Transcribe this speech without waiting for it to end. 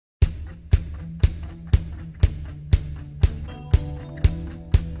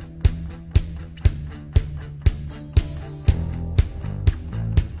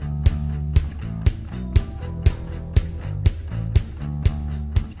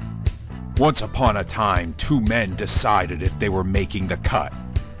Once upon a time, two men decided if they were making the cut.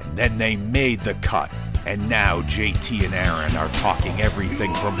 And then they made the cut. And now JT and Aaron are talking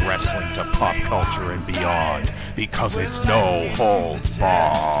everything from wrestling to pop culture and beyond. Because it's no holds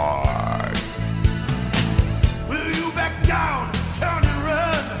barred. Will you back down, turn and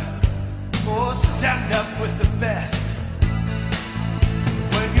run? Or stand up with the best?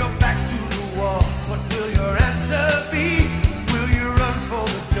 When your back's to the wall, what will your answer be? Will you run for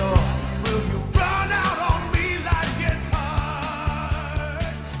the door? Will you run out on me like it's hard?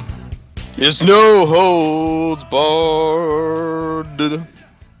 It's no holds barred.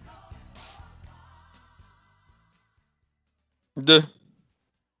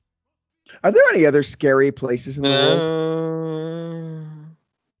 Are there any other scary places in the world?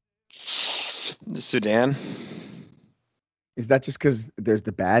 The Sudan. Is that just because there's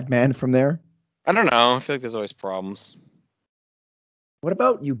the bad man from there? I don't know. I feel like there's always problems. What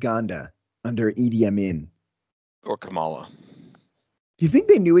about Uganda under Idi Amin? Or Kamala. Do you think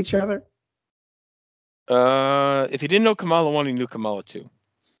they knew each other? If you didn't know Kamala 1, you knew Kamala 2.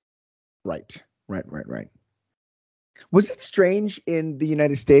 Right. Was it strange in the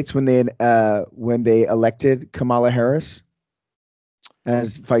United States when they elected Kamala Harris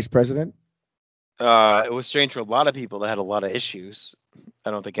as vice president? It was strange for a lot of people that had a lot of issues. I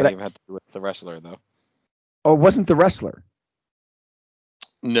don't think any of them had to do with the wrestler, though. Oh, it wasn't the wrestler?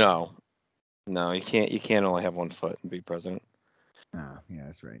 No, you can't. You can't only have one foot and be president. Oh, yeah,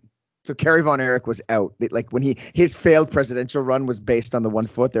 that's right. So Kerry Von Erich was out. Like when his failed presidential run was based on the 1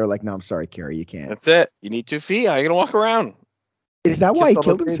 foot, they were like, "No, I'm sorry, Kerry, you can't." That's it. You need 2 feet. How are you gonna walk around? Is that why he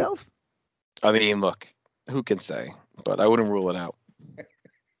killed himself? I mean, look, who can say? But I wouldn't rule it out.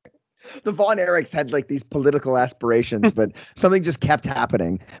 The Von Erichs had like these political aspirations, but something just kept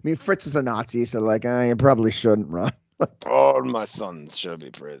happening. I mean, Fritz was a Nazi, so like, you probably shouldn't run. All my sons should be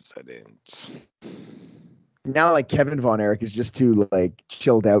president. Now, like Kevin Von Erich is just too like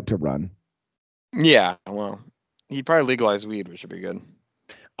chilled out to run. Yeah, well, he probably legalized weed, which would be good.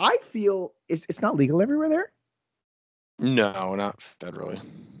 I feel it's not legal everywhere there. No, not federally.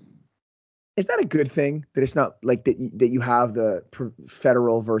 Is that a good thing that it's not like that you have the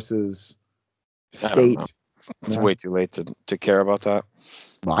federal versus state? It's way too late to care about that.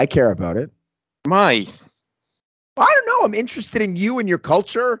 Well, I care about it. I don't know. I'm interested in you and your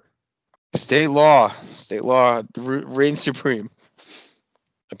culture. State law reigns supreme,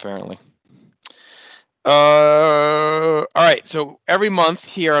 apparently. All right. So every month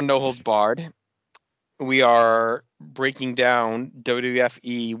here on No Holds Barred, we are breaking down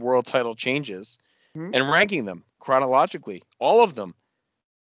WWE World Title changes and ranking them chronologically, all of them.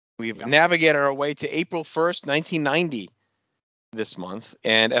 We've navigated our way to April 1st, 1990 this month.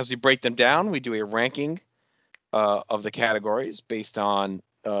 And as we break them down, we do a ranking of the categories based on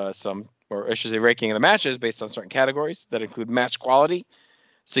ranking of the matches based on certain categories that include match quality,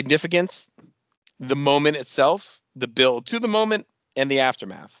 significance, the moment itself, the build to the moment, and the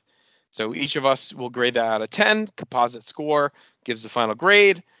aftermath. So each of us will grade that out of 10. Composite score gives the final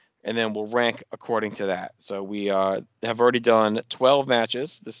grade, and then we'll rank according to that. So we have already done 12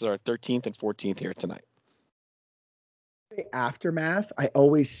 matches. This is our 13th and 14th here tonight. Aftermath? I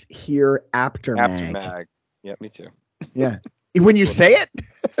always hear aftermath. Aftermath. Yeah, me too. Yeah. When you say it?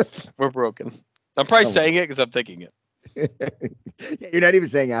 We're broken. I'm probably saying it because I'm thinking it. You're not even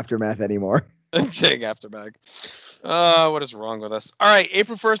saying aftermath anymore. I'm saying aftermath. What is wrong with us? All right,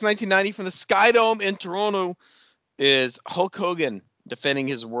 April 1st, 1990, from the Sky Dome in Toronto is Hulk Hogan defending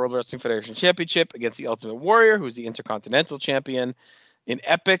his World Wrestling Federation Championship against the Ultimate Warrior, who's the Intercontinental Champion, in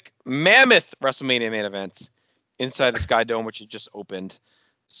epic mammoth WrestleMania main events inside the Sky Dome, which had just opened,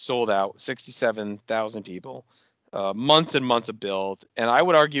 sold out, 67,000 people, months and months of build. And I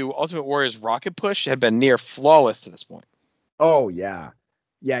would argue Ultimate Warrior's rocket push had been near flawless to this point. Oh, yeah.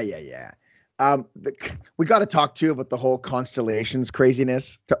 Yeah. We got to talk too about the whole Constellations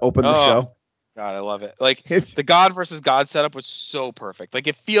craziness to open the show. God, I love it. Like the God versus God setup was so perfect. Like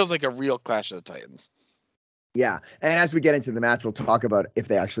it feels like a real Clash of the Titans. Yeah, and as we get into the match, we'll talk about if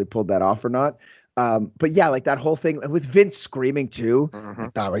they actually pulled that off or not. But yeah, like that whole thing with Vince screaming too. I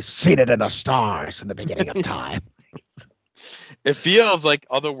thought we've seen it in the stars in the beginning of time. It feels like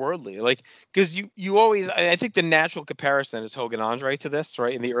otherworldly, like because you always. I think the natural comparison is Hogan Andre to this,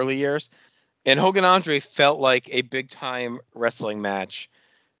 right? In the early years. And Hogan Andre felt like a big time wrestling match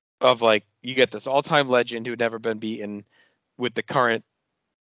of like, you get this all time legend who had never been beaten with the current,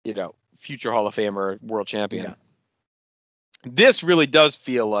 future Hall of Famer world champion. Yeah. This really does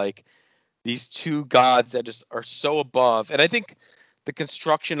feel like these two gods that just are so above. And I think the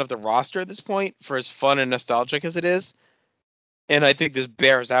construction of the roster at this point, for as fun and nostalgic as it is, and I think this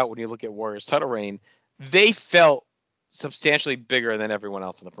bears out when you look at Warriors' title reign, they felt substantially bigger than everyone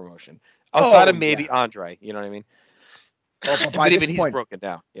else in the promotion. Outside of maybe Andre, you know what I mean? Oh, but But even he's broken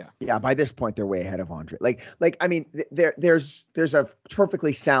down. Yeah. Yeah, by this point they're way ahead of Andre. I mean, there's a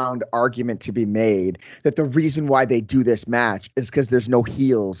perfectly sound argument to be made that the reason why they do this match is because there's no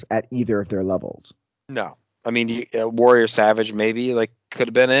heels at either of their levels. No, I mean Warrior Savage maybe could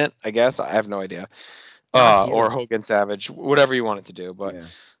have been it. I guess I have no idea. Or Hogan Savage, whatever you wanted to do, but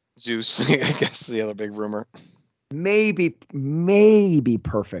Zeus, I guess the other big rumor. Maybe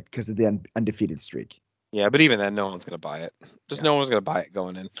perfect because of the undefeated streak. Yeah, but even then, no one's going to buy it. No one's going to buy it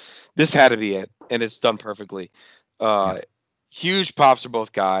going in. This had to be it, and it's done perfectly. Huge pops for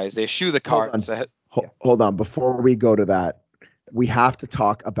both guys. They shoe the cards. Hold on. Before we go to that, we have to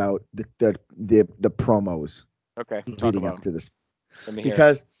talk about the promos. Okay. Leading up to this.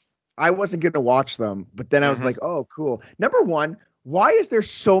 Because I wasn't going to watch them, but then I was like, oh, cool. Number one, why is there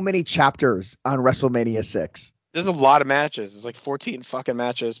so many chapters on WrestleMania 6? There's a lot of matches. There's 14 fucking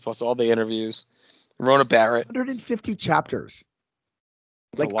matches plus all the interviews. Rona Barrett. 150 chapters.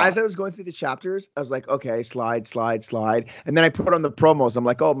 As I was going through the chapters, I was like, okay, slide. And then I put on the promos. I'm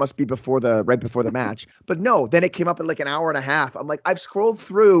like, oh, it must be right before the match. But no, then it came up at an hour and a half. I'm like, I've scrolled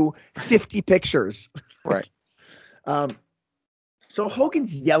through 50 pictures. Right. So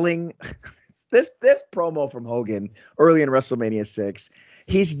Hogan's yelling. This promo from Hogan early in WrestleMania 6,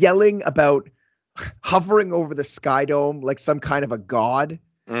 he's yelling about hovering over the Sky Dome like some kind of a god.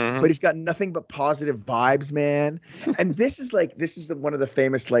 But he's got nothing but positive vibes, man. And this is one of the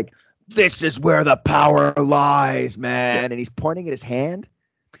famous, this is where the power lies, man. And he's pointing at his hand.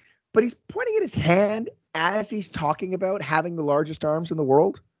 But he's pointing at his hand as he's talking about having the largest arms in the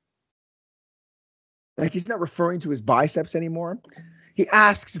world. He's not referring to his biceps anymore. He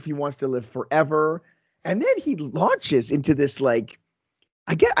asks if he wants to live forever. And then he launches into this, I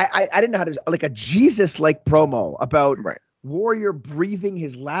didn't know how to, a Jesus-like promo about Warrior breathing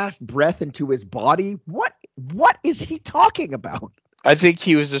his last breath into his body. What is he talking about? I think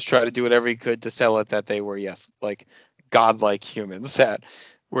he was just trying to do whatever he could to sell it that they were, godlike humans that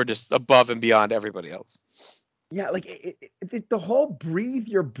were just above and beyond everybody else. Yeah, the whole breathe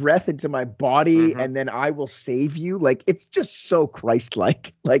your breath into my body and then I will save you. It's just so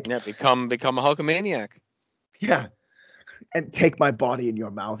Christ-like. Become a Hulkamaniac. Yeah. And take my body in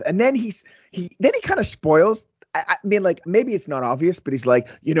your mouth. And then he kind of spoils. I mean, maybe it's not obvious, but he's like,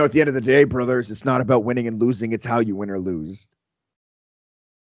 at the end of the day, brothers, it's not about winning and losing. It's how you win or lose.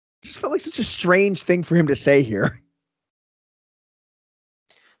 It just felt like such a strange thing for him to say here.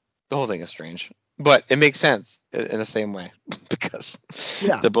 The whole thing is strange, but it makes sense in the same way because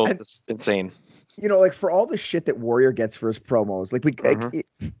they're both just insane. For all the shit that Warrior gets for his promos,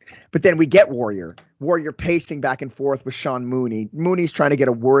 but then we get Warrior pacing back and forth with Sean Mooney. Mooney's trying to get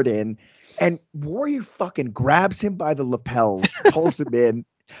a word in. And Warrior fucking grabs him by the lapels, pulls him in,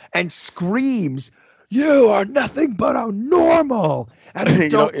 and screams, "You are nothing but a normal." And you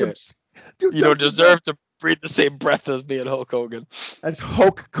don't deserve to breathe the same breath as me and Hulk Hogan. As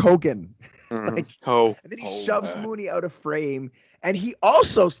Hulk Hogan. And then he shoves Mooney out of frame, and he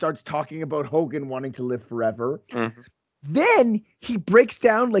also starts talking about Hogan wanting to live forever. Then he breaks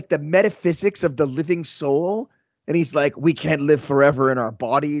down the metaphysics of the living soul. And he's like, we can't live forever in our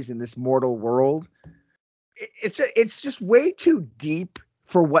bodies in this mortal world. It's just way too deep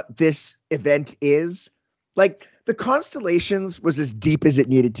for what this event is. The Constellations was as deep as it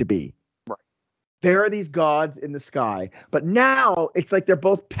needed to be. Right. There are these gods in the sky. But now it's they're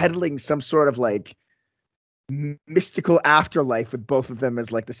both peddling some sort of mystical afterlife with both of them as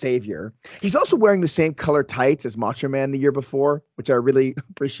the savior. He's also wearing the same color tights as Macho Man the year before, which I really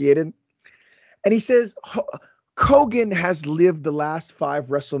appreciated. And he says, Hogan has lived the last 5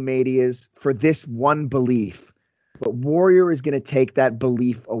 WrestleManias for this one belief, but Warrior is going to take that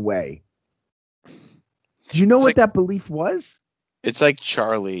belief away. Do you know what that belief was? It's like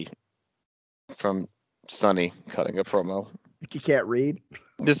Charlie from Sunny cutting a promo. You can't read?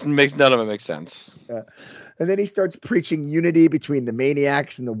 None of it makes sense. Yeah. And then he starts preaching unity between the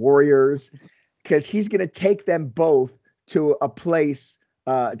Maniacs and the Warriors because he's going to take them both to a place.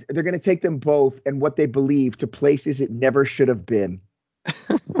 They're going to take them both and what they believe to places it never should have been.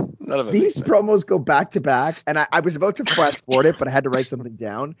 None of it. These promos go back to back, and I was about to fast forward it, but I had to write something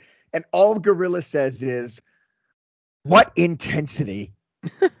down. And all Gorilla says is, "What intensity?"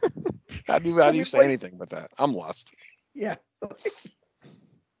 How do you say anything but that? I'm lost. Yeah.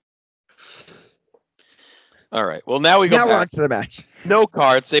 All right. Well, now we're on to the match. No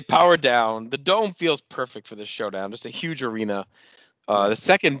cards. They power down. The dome feels perfect for this showdown. Just a huge arena. The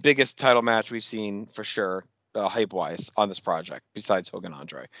second biggest title match we've seen for sure. hype wise on this project besides Hogan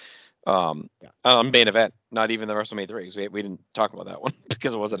Andre. On main event, not even the WrestleMania 3, because we didn't talk about that one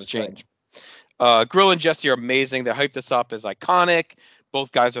because it wasn't a change. Right. Grill and Jesse are amazing. They hyped this up as iconic.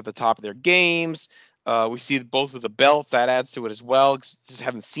 Both guys are at the top of their games. We see both with the belts. That adds to it as well. Just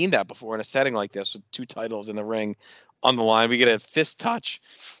haven't seen that before in a setting like this with 2 titles in the ring on the line. We get a fist touch.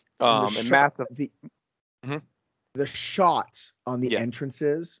 And massive. The shots on the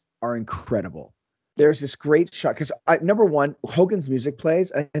entrances are incredible. There's this great shot because number one, Hogan's music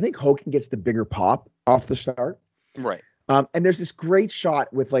plays. I think Hogan gets the bigger pop off the start. Right. And there's this great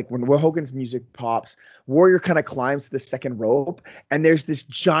shot with like when Hogan's music pops, Warrior kind of climbs to the second rope, and there's this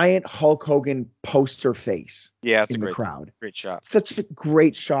giant Hulk Hogan poster face in the crowd. Great shot. Such a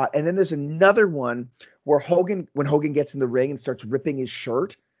great shot. And then there's another one where when Hogan gets in the ring and starts ripping his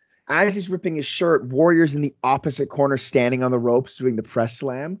shirt. As he's ripping his shirt, Warrior's in the opposite corner standing on the ropes doing the press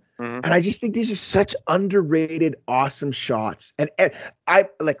slam. And I just think these are such underrated, awesome shots. And I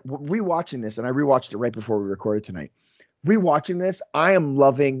like rewatching this, and I rewatched it right before we recorded tonight. Rewatching this, I am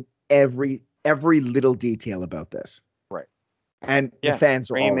loving every little detail about this. Right. And the fans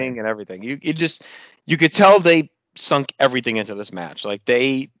are framing and everything. You could tell they sunk everything into this match. Like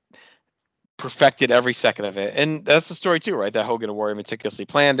they perfected every second of it. And that's the story too, right? That Hogan and Warrior meticulously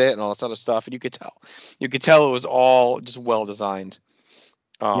planned it and all this other stuff. And you could tell it was all just well designed.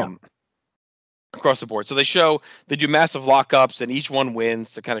 Across the board. So they do massive lockups and each one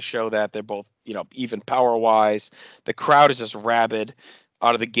wins to kind of show that they're both, even power wise. The crowd is just rabid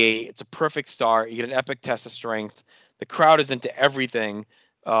out of the gate. It's a perfect start. You get an epic test of strength. The crowd is into everything,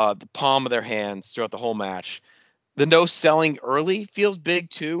 the palm of their hands throughout the whole match. The no selling early feels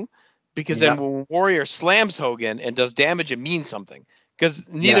big too, because then when Warrior slams Hogan and does damage, it means something because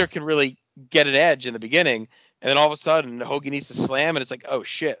neither can really get an edge in the beginning. And then all of a sudden Hogan needs to slam and it's like, oh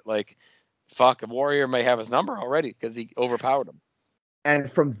shit, like, fuck, a Warrior may have his number already because he overpowered him. And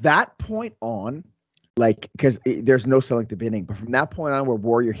from that point on, like, because there's no selling at the beginning, but from that point on where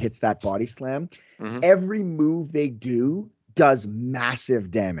Warrior hits that body slam, every move they do does massive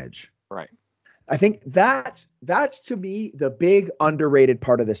damage. Right. I think that's to me the big underrated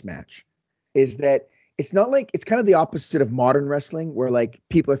part of this match is that it's not like it's kind of the opposite of modern wrestling where like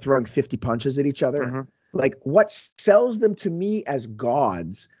people are throwing 50 punches at each other. Like what sells them to me as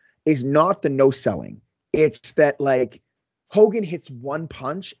gods is not the no selling. It's that like Hogan hits one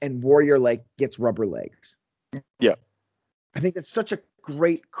punch and Warrior like gets rubber legs. Yeah. I think that's such a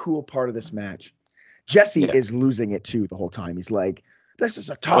great, cool part of this match. Jesse is losing it too the whole time. He's like, this is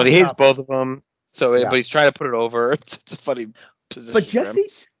a tough. Well, he hates both of them. So, but he's trying to put it over. It's a funny position. But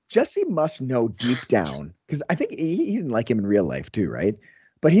Jesse must know deep down, because I think he didn't like him in real life too, right?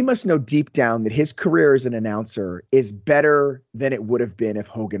 But he must know deep down that his career as an announcer is better than it would have been if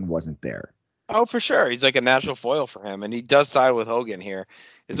Hogan wasn't there. Oh, for sure. He's like a natural foil for him. And he does side with Hogan here.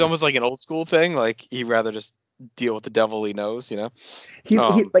 It's almost like an old school thing. Like he'd rather just deal with the devil he knows, He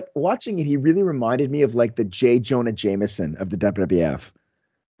like watching it, he really reminded me of like the J. Jonah Jameson of the WWF.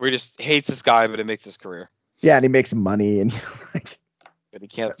 Where he just hates this guy, but it makes his career. Yeah, and he makes money and but he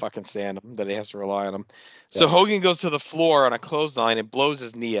can't fucking stand him, that he has to rely on him. So Hogan goes to the floor on a clothesline and blows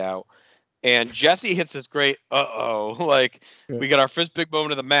his knee out. And Jesse hits this great, like, we got our first big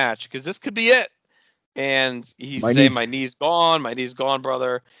moment of the match, because this could be it. And he's saying, my knee's gone,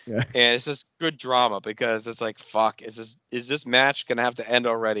 brother. Yeah. And it's just good drama, because it's like, fuck, is this match going to have to end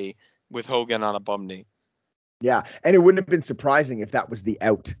already with Hogan on a bum knee? Yeah, and it wouldn't have been surprising if that was the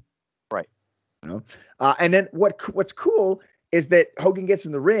out. Right. And then what's cool is that Hogan gets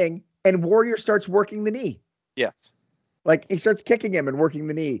in the ring and Warrior starts working the knee. Yes. Like he starts kicking him and working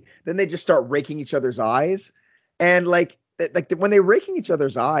the knee. Then they just start raking each other's eyes. And like when they're raking each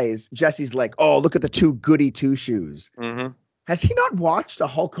other's eyes, Jesse's like, oh, look at the two goody two shoes. Mm-hmm. Has he not watched a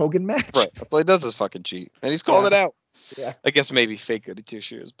Hulk Hogan match? Right. That's all he does is fucking cheat. And he's called it out. Yeah. I guess maybe fake goody two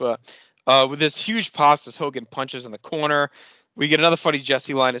shoes. But with this huge pops as Hogan punches in the corner, we get another funny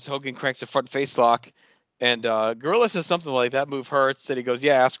Jesse line as Hogan cranks a front face lock. And Gorilla says something like, that move hurts. And he goes,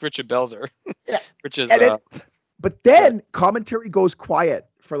 yeah, ask Richard Belzer. Yeah. Which is, but then commentary goes quiet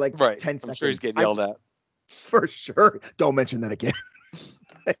for like 10 seconds. I'm sure he's getting yelled at. For sure. Don't mention that again.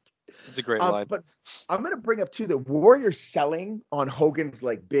 It's a great line. But I'm going to bring up too, that Warrior selling on Hogan's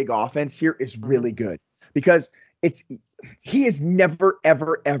like big offense here is really good, because he has never,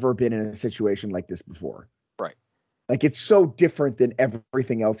 ever, ever been in a situation like this before. Right. Like it's so different than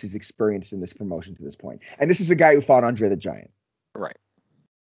everything else he's experienced in this promotion to this point. And this is a guy who fought Andre the Giant. Right.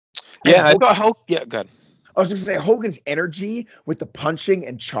 Yeah, I thought Hulk. Yeah, good. I was just going to say Hogan's energy with the punching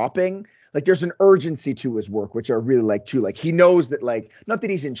and chopping, Like there's an urgency to his work, which I really like too. Like he knows that, like, not that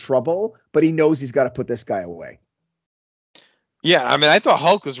he's in trouble, but he knows he's got to put this guy away. Yeah, I mean, I thought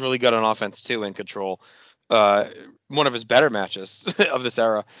Hulk was really good on offense too, in control. One of his better matches of this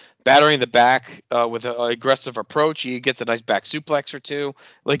era, battering the back with an aggressive approach. He gets a nice back suplex or two.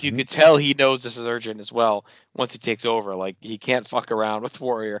 Like you could tell he knows this is urgent as well. Once he takes over, like he can't fuck around with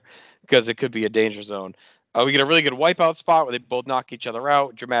Warrior because it could be a danger zone. We get a really good wipeout spot where they both knock each other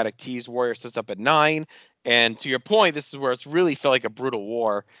out. Dramatic tease. Warrior sits up at 9. And to your point, this is where it's really felt like a brutal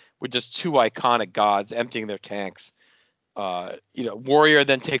war with just two iconic gods emptying their tanks. Warrior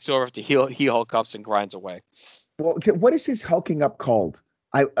then takes over after he Hulk ups and grinds away. Well, what is his hulking up called?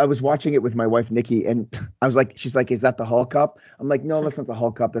 I was watching it with my wife Nikki, and I was like, she's like, "Is that the Hulk up?" I'm like, "No, that's not the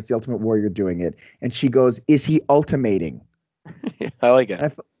Hulk up. That's the Ultimate Warrior doing it." And she goes, "Is he ultimating?" I like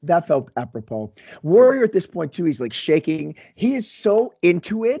it. That felt apropos. Warrior at this point too, he's like shaking. He is so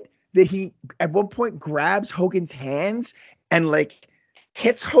into it that he at one point grabs Hogan's hands and like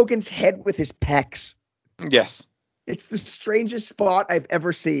hits Hogan's head with his pecs. Yes. It's the strangest spot I've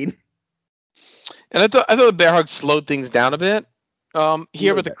ever seen. And I thought the bear hug slowed things down a bit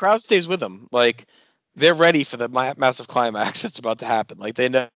here, but the crowd stays with them. Like they're ready for the massive climax that's about to happen. Like they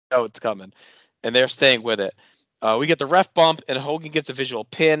know it's coming, and they're staying with it. We get the ref bump, and Hogan gets a visual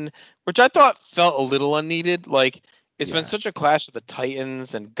pin, which I thought felt a little unneeded. Like it's been such a clash of the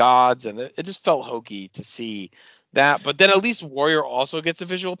Titans and gods, and it just felt hokey to see that. But then at least Warrior also gets a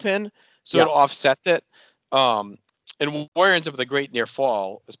visual pin, so it offsets it. And Warrior ends up with a great near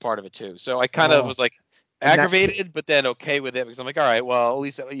fall as part of it too. So I kind of was like aggravated, but then okay with it because I'm like, all right, well, at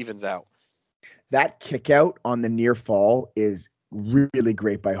least it evens out. That kick out on the near fall is really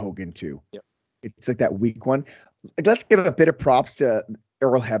great by Hogan too. Yep. It's like that weak one. Like, let's give a bit of props to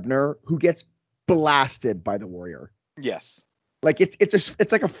Earl Hebner, who gets blasted by the Warrior. Yes. Like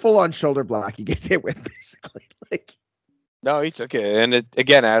it's like a full on shoulder block he gets hit with basically. Like no, he took it, and it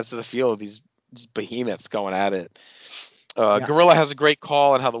again adds to the feel of these behemoths going at it. Gorilla has a great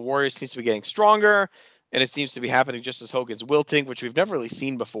call on how the Warrior seems to be getting stronger, and it seems to be happening just as Hogan's wilting, which we've never really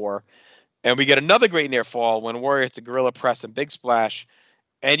seen before. And we get another great near fall when Warrior hits a Gorilla press and big splash,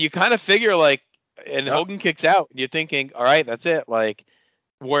 and you kind of figure like, and Hogan kicks out, and you're thinking, all right, that's it. Like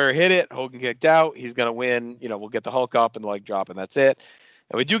Warrior hit it, Hogan kicked out, he's gonna win. We'll get the Hulk up and the leg drop, and that's it.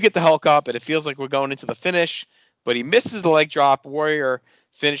 And we do get the Hulk up, and it feels like we're going into the finish, but he misses the leg drop. Warrior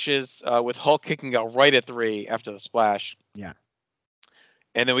finishes with Hulk kicking out right at 3 after the splash. Yeah.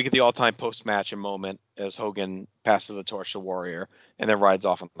 And then we get the all-time post-match moment as Hogan passes the torch to Warrior and then rides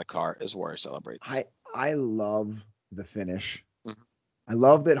off on the car as Warrior celebrates. I love the finish. Mm-hmm. I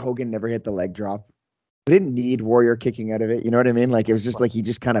love that Hogan never hit the leg drop. We didn't need Warrior kicking out of it. You know what I mean? Like it was just like he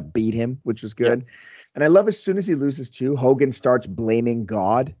just kind of beat him, which was good. Yeah. And I love as soon as he loses too, Hogan starts blaming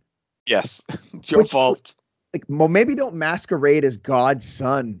God. Yes. It's your fault. Like, well, maybe don't masquerade as God's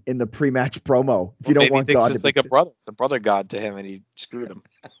son in the pre-match promo if you don't want God to be like a brother. It's a brother god to him, and he screwed him.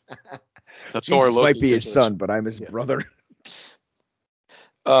 Jesus might be his son, but I'm his brother.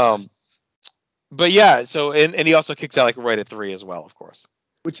 But yeah, so and he also kicks out like right at 3 as well, of course.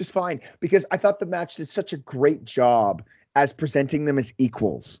 Which is fine because I thought the match did such a great job as presenting them as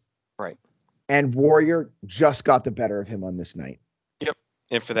equals. Right. And Warrior just got the better of him on this night. Yep.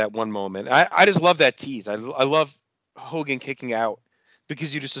 And for that one moment, I just love that tease. I love Hogan kicking out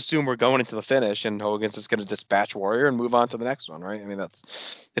because you just assume we're going into the finish and Hogan's just going to dispatch Warrior and move on to the next one, right? I mean,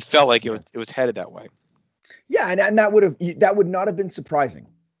 it felt like it was headed that way. Yeah, and that would not have been surprising.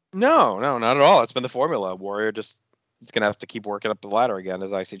 No, not at all. It's been the formula. Warrior is going to have to keep working up the ladder again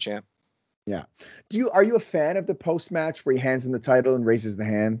as IC champ. Yeah. Are you a fan of the post match where he hands him the title and raises the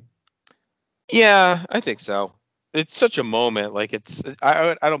hand? Yeah, I think so. It's such a moment. Like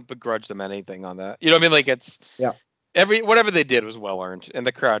I don't begrudge them anything on that. You know what I mean? Like it's whatever they did was well earned, and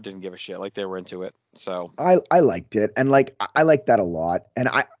the crowd didn't give a shit. Like they were into it. So I liked it, and like I like that a lot. And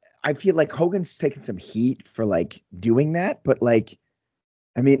I feel like Hogan's taking some heat for like doing that, but like,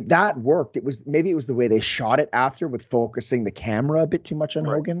 I mean, that worked. It was the way they shot it after with focusing the camera a bit too much on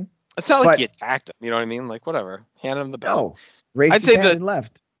Hogan. It's not like he attacked him. You know what I mean? Like whatever, hand him the belt. No, raised his hand and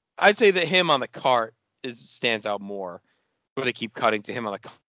left. I'd say that him on the cart stands out more, but they keep cutting to him on the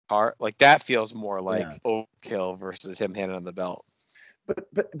cart. Like that feels more like overkill versus him handing on the belt.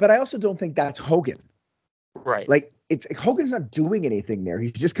 But I also don't think that's Hogan. Right. Like Hogan's not doing anything there.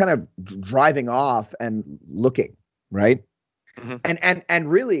 He's just kind of driving off and looking, right? Mm-hmm.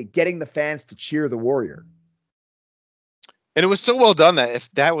 And really getting the fans to cheer the Warrior. And it was so well done that if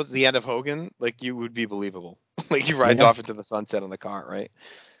that was the end of Hogan, like you would be believable. Like he rides off into the sunset on the cart, right?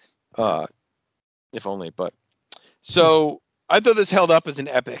 If only. But so I thought this held up as an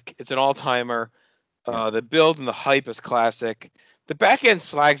epic. It's an all-timer. The build and the hype is classic. The back end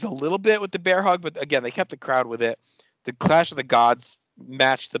slags a little bit with the bear hug, but again, they kept the crowd with it. The Clash of the Gods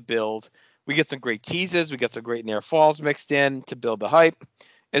matched the build. We get some great teases. We get some great near falls mixed in to build the hype.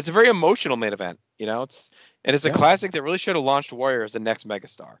 It's a very emotional main event. It's a classic that really should have launched Warrior as the next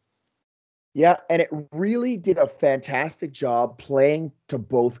megastar. Yeah, and it really did a fantastic job playing to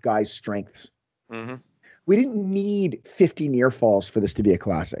both guys' strengths. Mm-hmm. We didn't need 50 near falls for this to be a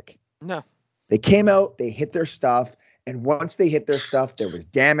classic. No. They came out, they hit their stuff, and once they hit their stuff, there was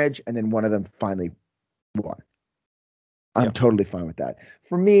damage, and then one of them finally won. I'm totally fine with that.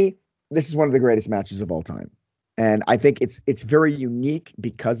 For me, this is one of the greatest matches of all time. And I think it's very unique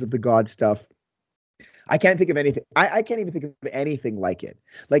because of the God stuff. I can't think of anything. I can't even think of anything like it.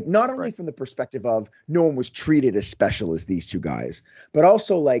 Like, not only from the perspective of no one was treated as special as these two guys, but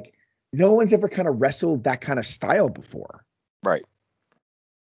also like no one's ever kind of wrestled that kind of style before. Right.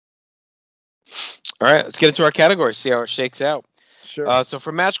 All right, let's get into our categories, see how it shakes out. Sure. So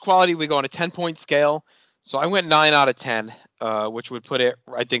for match quality, we go on a 10-point scale. So I went 9 out of 10, which would put it,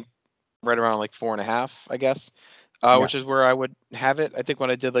 I think, right around like 4.5, I guess, which is where I would have it. I think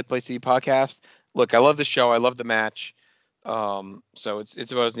when I did like Play CD podcast. Look, I love the show. I love the match. So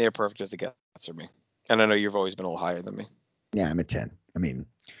it's about as near perfect as it gets for me. And I know you've always been a little higher than me. Yeah, I'm a 10. I mean,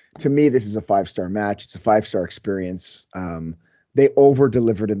 to me, this is a 5-star match. It's a 5-star experience. They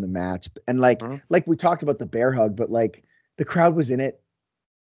over-delivered in the match. And like we talked about the bear hug, but like the crowd was in it.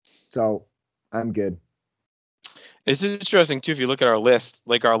 So I'm good. It's interesting, too, if you look at our list,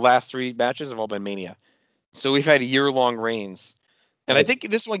 like our last 3 matches have all been Mania. So we've had year-long reigns. And I think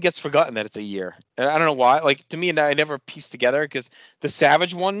this one gets forgotten that it's a year. And I don't know why. Like, to me, I never pieced together because the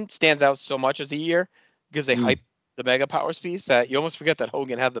Savage one stands out so much as a year because they hype the Mega Powers piece that you almost forget that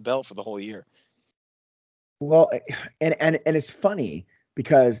Hogan had the belt for the whole year. Well, and it's funny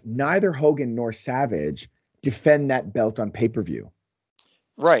because neither Hogan nor Savage defend that belt on pay-per-view.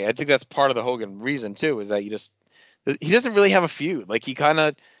 Right. I think that's part of the Hogan reason, too, is that he doesn't really have a feud. Like, he kind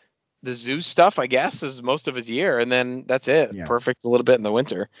of, the Zeus stuff, I guess, is most of his year, and then that's it. Yeah. Perfect a little bit in the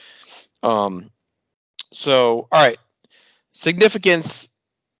winter. So, all right. Significance.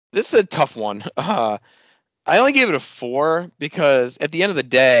 This is a tough one. I only gave it a 4 because at the end of the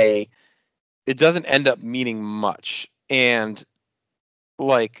day, it doesn't end up meaning much. And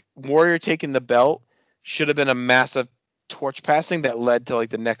like Warrior taking the belt should have been a massive torch passing that led to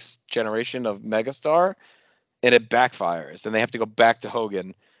like the next generation of megastar, and it backfires and they have to go back to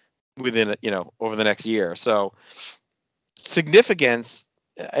Hogan within, over the next year. So significance,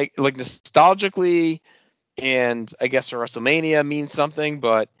 like nostalgically, and I guess for WrestleMania means something,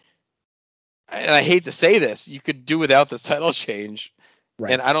 but and I hate to say this, you could do without this title change.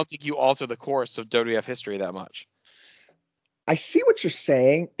 Right. And I don't think you alter the course of WWF history that much. I see what you're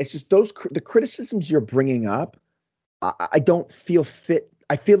saying. It's just the criticisms you're bringing up, I don't feel fit.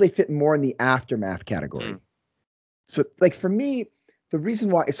 I feel they fit more in the aftermath category. So like for me, the reason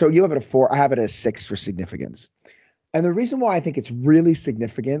why, so you have it a 4, I have it as 6 for significance. And the reason why I think it's really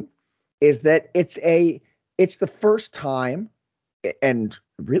significant is that it's the first time and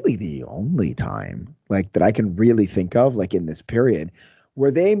really the only time like that I can really think of like in this period where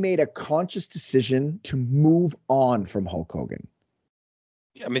they made a conscious decision to move on from Hulk Hogan.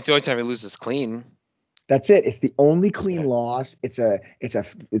 I mean, it's the only time he loses clean. That's it. It's the only clean loss. It's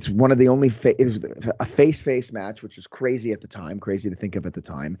one of the only a face match, which is crazy at the time, crazy to think of at the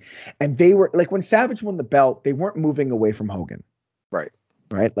time. And they were like, when Savage won the belt, they weren't moving away from Hogan. Right.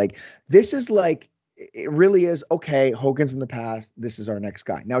 Right. Like this is like, it really is. Okay. Hogan's in the past. This is our next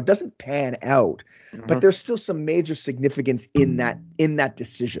guy. Now it doesn't pan out, but there's still some major significance in that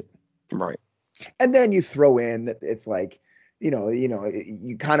decision. Right. And then you throw in that it's like,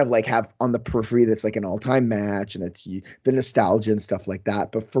 you kind of like have on the periphery that's like an all-time match and it's the nostalgia and stuff like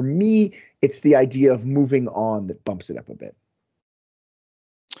that. But for me, it's the idea of moving on that bumps it up a bit.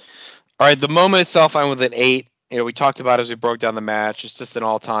 All right. The moment itself, I'm with an 8. We talked about it as we broke down the match. It's just an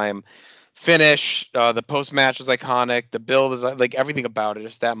all-time finish. The post-match is iconic. The build is like everything about it.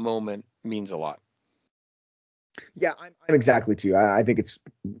 Just that moment means a lot. Yeah, I'm exactly too. I think it's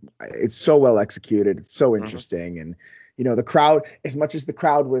so well executed. It's so interesting. And, the crowd, as much as the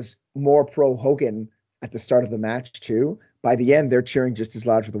crowd was more pro Hogan at the start of the match too, by the end, they're cheering just as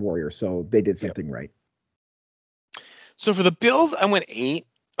loud for the Warrior. So they did something right. So for the build, I went 8.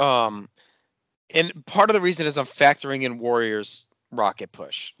 And part of the reason is I'm factoring in Warrior's rocket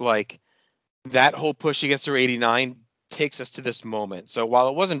push. Like that whole push he gets through 89 takes us to this moment. So while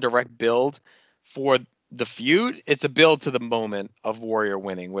it wasn't direct build for the feud, it's a build to the moment of Warrior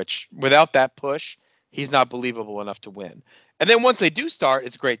winning, which without that push, he's not believable enough to win. And then once they do start,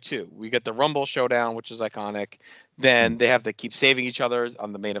 it's great too. We get the Rumble showdown, which is iconic. Then they have to keep saving each other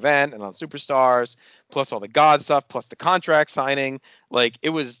on the main event and on Superstars, plus all the God stuff, plus the contract signing. Like it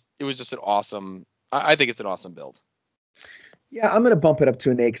was just an awesome. I think it's an awesome build. Yeah, I'm gonna bump it up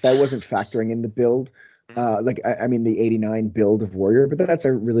to an A because I wasn't factoring in the build. I mean the '89 build of Warrior, but that's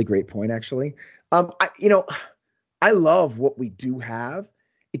a really great point actually. I love what we do have.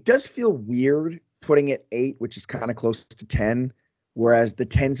 It does feel weird putting it 8, which is kind of close to 10, whereas the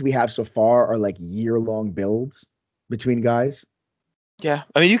 10s we have so far are like year-long builds between guys. Yeah,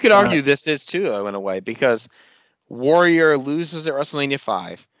 I mean you could argue this is too, though, in a way, because Warrior loses at WrestleMania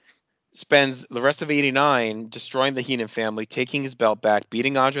 5, spends the rest of '89 destroying the Heenan family, taking his belt back,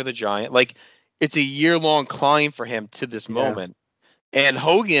 beating Andre the Giant. Like it's a year-long climb for him to this moment. And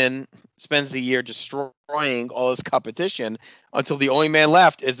Hogan spends the year destroying all his competition until the only man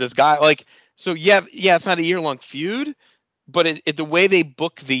left is this guy. Like, so yeah, it's not a year-long feud, but the way they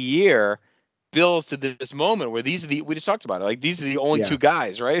book the year builds to this moment where we just talked about it. Like these are the only two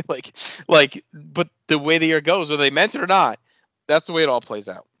guys, right? But the way the year goes, whether they meant it or not, that's the way it all plays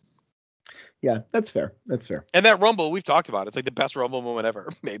out. Yeah, that's fair. That's fair. And that Rumble we've talked about, it's like the best Rumble moment ever.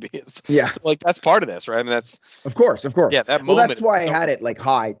 Maybe it's so like that's part of this, right? I mean, that's of course. Yeah, that moment. Well, that's why I had it like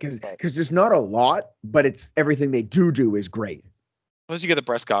high because there's not a lot, but it's everything they do is great. Plus, you get the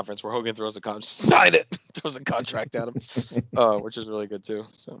press conference where Hogan throws sign it, throws a contract at him, which is really good too.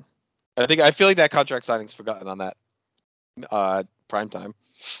 So, I feel like that contract signing's forgotten on that prime time.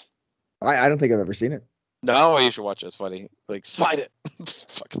 I don't think I've ever seen it. No, you should watch it. It's funny. Like, sign it.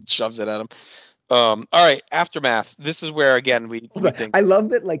 Fucking shoves it at him. All right, Aftermath. This is where, again, we think. I love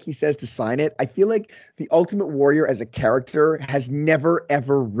that, like, he says to sign it. I feel like the Ultimate Warrior as a character has never,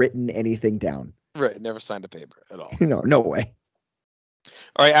 ever written anything down. Right, never signed a paper at all. No way.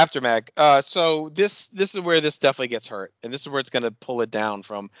 All right, Aftermath. So this is where this definitely gets hurt. And this is where it's going to pull it down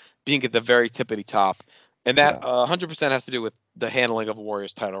from being at the very tippity top. And that 100% has to do with the handling of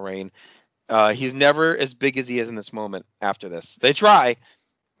Warrior's title reign. He's never as big as he is in this moment after this. They try,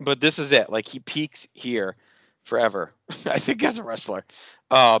 but this is it. Like, he peaks here forever, I think, as a wrestler.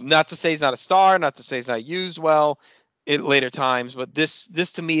 Not to say he's not a star, not to say he's not used well in later times, but this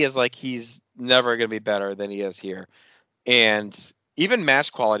to me is like he's never going to be better than he is here. And even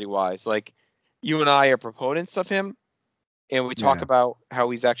match quality wise, like, you and I are proponents of him, and we talk about how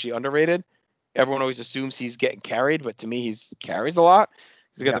he's actually underrated. Everyone always assumes he's getting carried, but to me, he carries a lot.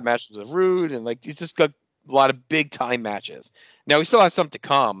 He's got the matches with Rude, and like he's just got a lot of big time matches. Now he still has some to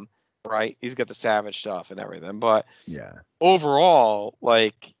come, right? He's got the Savage stuff and everything, but overall,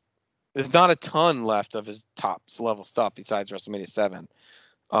 like, there's not a ton left of his top level stuff besides WrestleMania 7.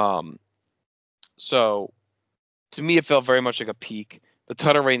 So to me, it felt very much like a peak. The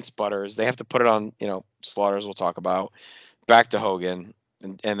title reign sputters. They have to put it on, Slaughters. We'll talk about back to Hogan,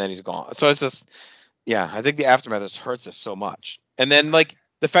 and then he's gone. So it's just, I think the Aftermath just hurts us so much. And then, like,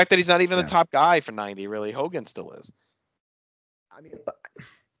 the fact that he's not even the top guy for 90, really, Hogan still is. I mean,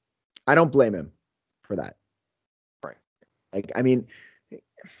 I don't blame him for that. Right. Like, I mean,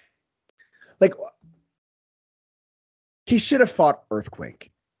 like, he should have fought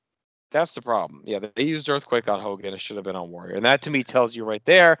Earthquake. That's the problem. Yeah, they used Earthquake on Hogan. It should have been on Warrior. And that, to me, tells you right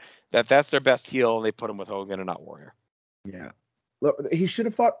there that that's their best heel, and they put him with Hogan and not Warrior. Yeah. Look, he should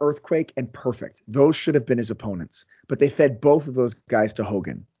have fought Earthquake and Perfect. Those should have been his opponents. But they fed both of those guys to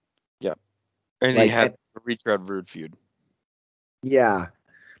Hogan. Yeah. And he had the Retread Rude feud. Yeah.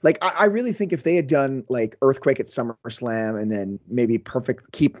 Like, I really think if they had done, like, Earthquake at SummerSlam and then maybe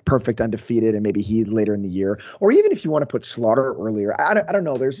keep Perfect undefeated and maybe he later in the year, or even if you want to put Slaughter earlier, I don't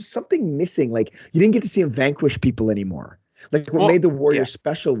know. There's just something missing. Like, you didn't get to see him vanquish people anymore. Like, what made the Warrior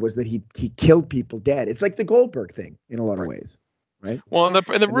special was that he killed people dead. It's like the Goldberg thing in a lot of ways. Right. Well, and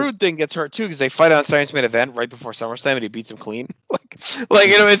the Rude thing gets hurt too because they fight on Saturday Main Event right before SummerSlam and he beats him clean.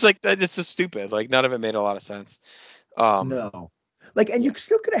 It's like it's just stupid. Like, none of it made a lot of sense. No. Like, and you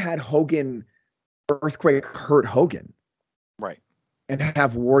still could have had Hogan, Earthquake hurt Hogan, right? And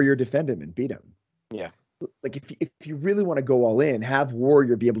have Warrior defend him and beat him. Yeah. Like, if you really want to go all in, have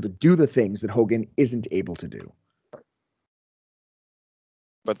Warrior be able to do the things that Hogan isn't able to do.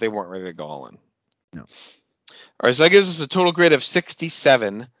 But they weren't ready to go all in. No. All right, so that gives us a total grade of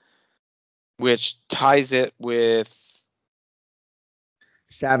 67, which ties it with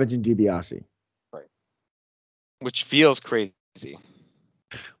Savage and DiBiase. Right. Which feels crazy.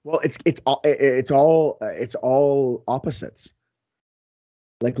 Well, it's all opposites.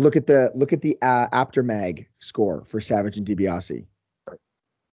 Like, look at the Aftermag score for Savage and DiBiase. Right.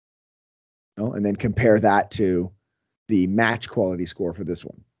 And then compare that to the match quality score for this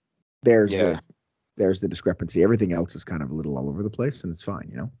one. There's there's the discrepancy. Everything else is kind of a little all over the place, and it's fine,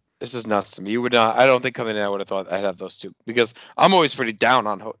 you know. This is nuts to me. You would not. I don't think coming in I would have thought I'd have those two because I'm always pretty down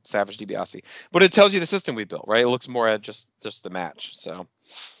on Savage DiBiase. But it tells you the system we built, right? It looks more at just the match. So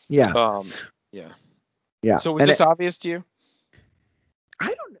Yeah. Yeah. Yeah. So was this obvious to you?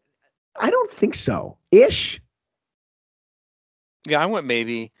 I don't think so. Ish. Yeah, I went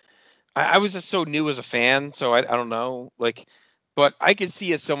maybe. I was just so new as a fan, so I don't know. Like, but I could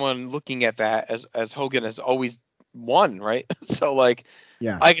see as someone looking at that as Hogan has always won, right? So like,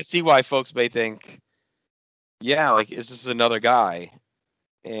 Yeah. I could see why folks may think, yeah, like, is this another guy?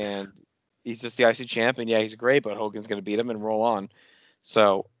 And he's just the IC champion. Yeah, he's great, but Hogan's going to beat him and roll on.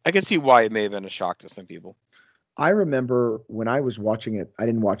 So I can see why it may have been a shock to some people. I remember when I was watching it, I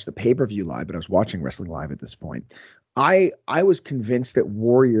didn't watch the pay-per-view live, but I was watching wrestling live at this point. I was convinced that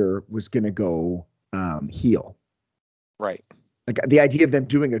Warrior was going to go heel. Right. Like the idea of them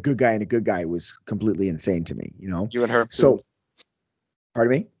doing a good guy and a good guy was completely insane to me, you know? You and Herb Coons. So,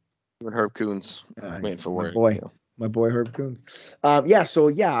 pardon me? You and Herb Coons. Waiting for Warrior. My boy Herb Coons.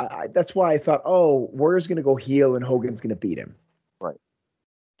 That's why I thought, oh, Warrior's going to go heel and Hogan's going to beat him. Right.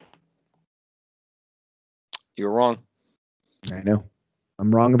 You're wrong. I know.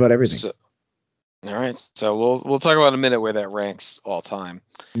 I'm wrong about everything. So, all right. So we'll talk about in a minute where that ranks all time.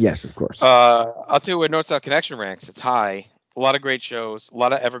 Yes, of course. I'll tell you where North South Connection ranks. It's high. A lot of great shows, a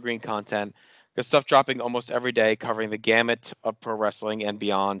lot of evergreen content. Got stuff dropping almost every day, covering the gamut of pro wrestling and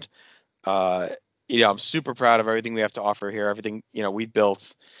beyond. I'm super proud of everything we have to offer here. Everything we've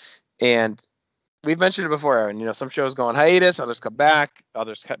built, and we've mentioned it before, Aaron. Some shows go on hiatus, others come back,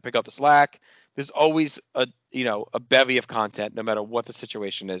 others pick up the slack. There's always a bevy of content, no matter what the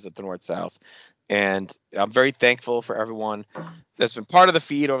situation is at the North South. And I'm very thankful for everyone that's been part of the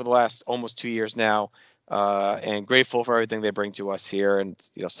feed over the last almost 2 years now, and grateful for everything they bring to us here, and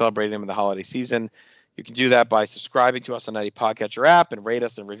celebrating them in the holiday season. You can do that by subscribing to us on any podcatcher app and rate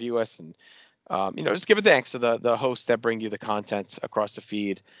us and review us, and just give a thanks to the hosts that bring you the content across the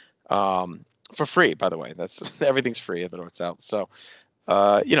feed for free. By the way, that's everything's free at the North South. So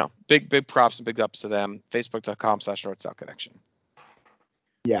big props and big ups to them. Facebook.com/North South Connection.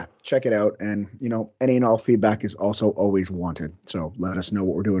 Yeah, check it out. And, any and all feedback is also always wanted. So let us know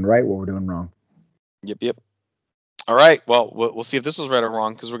what we're doing right, what we're doing wrong. Yep. All right. Well, we'll see if this was right or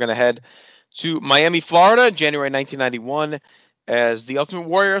wrong, because we're going to head to Miami, Florida, January 1991, as the Ultimate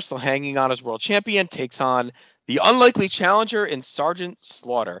Warrior, still hanging on as world champion, takes on the unlikely challenger in Sergeant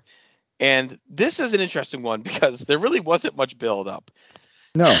Slaughter. And this is an interesting one because there really wasn't much build up.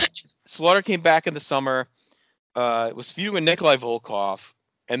 No. Slaughter came back in the summer, was feuding with Nikolai Volkov,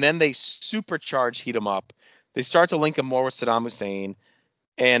 and then they heat him up. They start to link him more with Saddam Hussein,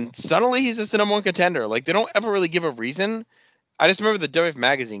 and suddenly he's just the number one contender. Like, they don't ever really give a reason. I just remember the WF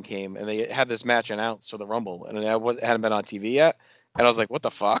Magazine came, and they had this match announced for the Rumble, and it hadn't been on TV yet. And I was like, what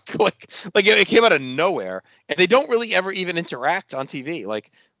the fuck? like it came out of nowhere, and they don't really ever even interact on TV.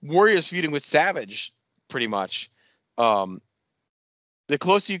 Like, Warrior's feuding with Savage, pretty much. The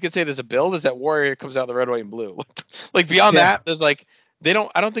closest you could say there's a build is that Warrior comes out in the red, white, and blue. Like beyond that, there's I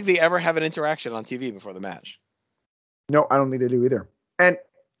don't think they ever have an interaction on TV before the match. No, I don't think they do either. And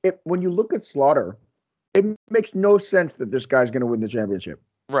when you look at Slaughter, it makes no sense that this guy's going to win the championship.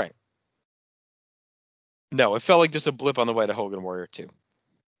 Right. No, it felt like just a blip on the way to Hogan Warrior 2.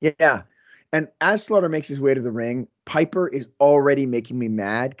 Yeah. And as Slaughter makes his way to the ring, Piper is already making me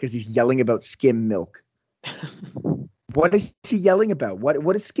mad because he's yelling about skim milk. What is he yelling about?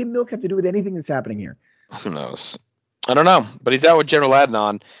 What does skim milk have to do with anything that's happening here? Who knows? I don't know. But he's out with General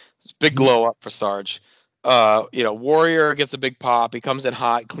Adnan. It's a big glow up for Sarge. Warrior gets a big pop. He comes in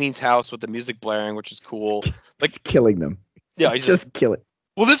hot, cleans house with the music blaring, which is cool. Like, it's killing them. Yeah, he's just kill it.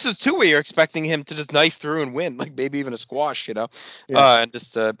 Well, this is too where you're expecting him to just knife through and win, like maybe even a squash, Yeah. And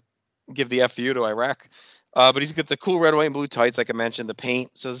just give the FU to Iraq. But he's got the cool red, white, and blue tights, like I mentioned, the paint.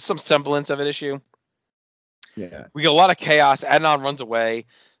 So there's some semblance of an issue. Yeah. We get a lot of chaos. Adnan runs away.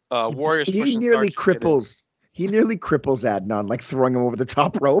 Warriors. He nearly cripples Adnan, like throwing him over the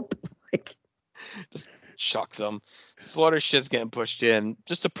top rope. Like, just shucks him. Slaughter's shit's getting pushed in.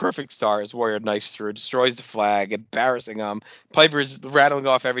 Just a perfect start as Warrior knifes through, destroys the flag, embarrassing him. Piper's rattling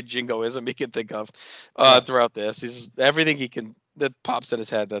off every jingoism he can think of throughout this. He's everything he can that pops in his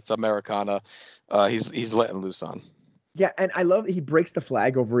head that's Americana. He's letting loose on. Yeah, and I love he breaks the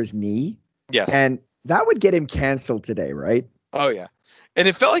flag over his knee. Yes. And that would get him canceled today, right? Oh, yeah. And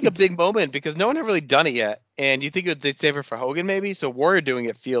it felt like a big moment because no one had really done it yet. And you think they'd save it for Hogan maybe? So Warrior doing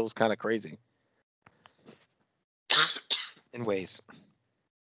it feels kind of crazy. In ways.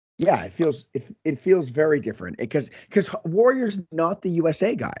 Yeah, it feels very different because Warrior's not the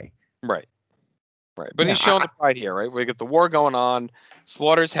USA guy. Right. Right, but Yeah, he's showing the pride here, right? We got the war going on.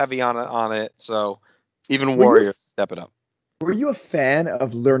 Slaughter's heavy on it, so even Were you- Warrior's stepping up. Were you a fan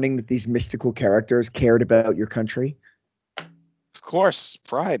of learning that these mystical characters cared about your country? Of course,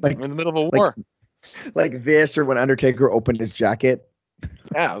 pride. Like- We're in the middle of a like- war. Like this, or when Undertaker opened his jacket?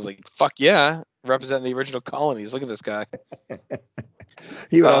 Yeah, I was like, fuck yeah, representing the original colonies. Look at this guy.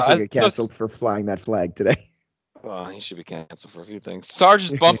 He would also I- get canceled for flying that flag today. Well, he should be canceled for a few things.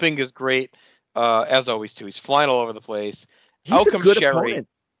 Sarge's bumping is great, as always, too. He's flying all over the place. He's Out a comes good Sherry. opponent.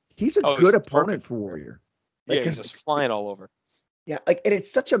 He's a Oh, good he's opponent perfect. for Warrior. Yeah, Like, he's just flying all over. Yeah, like, and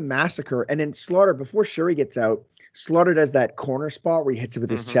it's such a massacre. And then Slaughter, before Shuri gets out, Slaughter does that corner spot where he hits it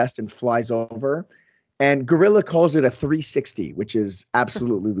with his chest and flies over. And Gorilla calls it a 360, which is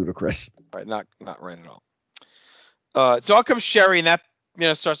absolutely ludicrous. Right, not right at all. So out comes Sherry, and that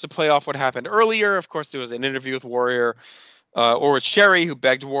starts to play off what happened earlier. Of course, there was an interview with Warrior, or with Sherry, who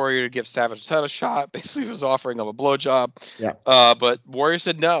begged Warrior to give Savage a title shot. Basically, was offering him a blowjob. Yeah. But Warrior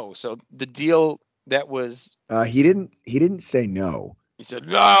said no. So the deal that was, He didn't say no. he said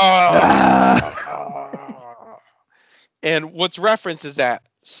no. And what's referenced is that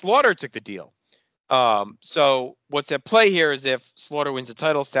Slaughter took the deal. So what's at play here is if Slaughter wins the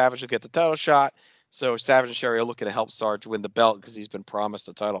title, Savage will get the title shot. So Savage and Sherry are looking to help Sarge win the belt because he's been promised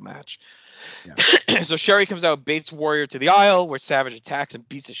a title match. Yeah. So Sherry comes out, baits Warrior to the aisle, where Savage attacks and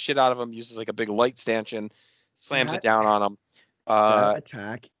beats the shit out of him, uses like a big light stanchion, slams it down on him. That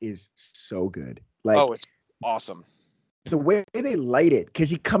attack is so good. Like, oh, it's awesome. The way they light it, because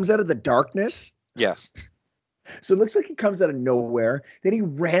he comes out of the darkness. Yes. So it looks like he comes out of nowhere. Then he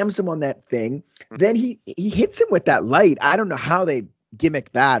rams him on that thing. Then he hits him with that light. I don't know how they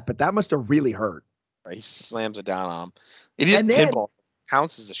gimmick that, but that must have really hurt. Right, he slams it down on him. It is pinball.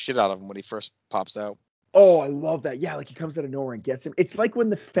 Pounces the shit out of him when he first pops out. Oh, I love that. Yeah, like he comes out of nowhere and gets him. It's like when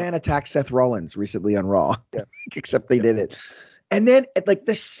the fan attacked Seth Rollins recently on Raw. Yeah. Except they did it. And then like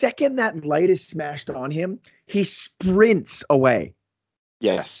the second that light is smashed on him, he sprints away.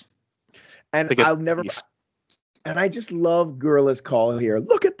 Yes. And I'll never... And I just love Gorilla's call here.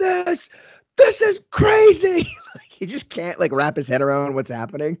 Look at this. This is crazy. He just can't like wrap his head around what's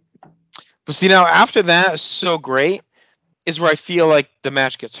happening. But see, now after that is so great is where I feel like the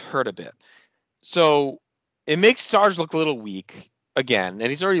match gets hurt a bit. So it makes Sarge look a little weak again, and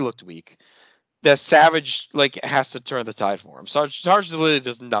he's already looked weak. That Savage like has to turn the tide for him. Sarge literally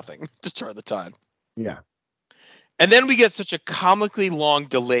does nothing to turn the tide. Yeah. And then we get such a comically long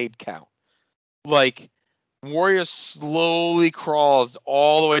delayed count. Like Warrior slowly crawls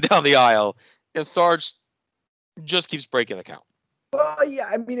all the way down the aisle, and Sarge just keeps breaking the count. Well, yeah,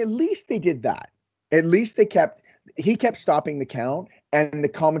 I mean, at least they did that. At least he kept stopping the count, and the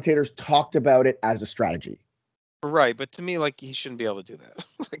commentators talked about it as a strategy. Right, but to me, like, he shouldn't be able to do that.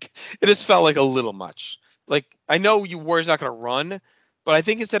 Like, it just felt like a little much. Like, I know Warrior's not going to run, but I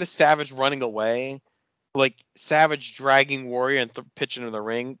think instead of Savage running away, like, Savage dragging Warrior and pitching him in the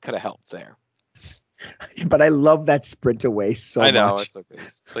ring could have helped there. But I love that sprint away so much. I know, it's okay.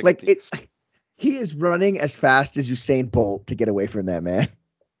 Like he is running as fast as Usain Bolt to get away from that man.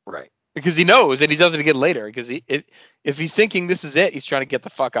 Right. Because he knows, and he does it again later. Because if he's thinking this is it, he's trying to get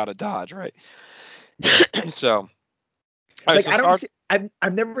the fuck out of Dodge, right? So, like, so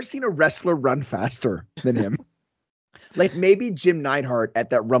I've never seen a wrestler run faster than him. Like maybe Jim Neidhart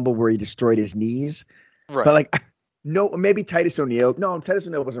at that Rumble where he destroyed his knees. Right. But like, no, maybe Titus O'Neil. No, Titus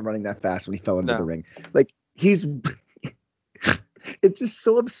O'Neil wasn't running that fast when he fell into the ring. Like it's just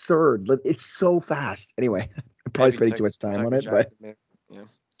so absurd. Like, it's so fast. Anyway, I'm probably spending too much time on it, but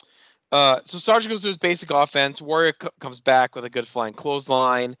yeah. So Sarge goes to his basic offense. Warrior comes back with a good flying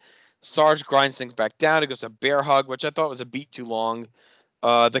clothesline. Sarge grinds things back down. He goes to a bear hug, which I thought was a beat too long.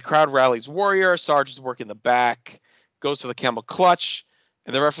 The crowd rallies Warrior. Sarge is working the back. Goes for the camel clutch.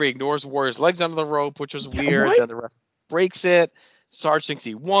 And the referee ignores Warrior's legs under the rope, which was weird. What? Then the ref breaks it. Sarge thinks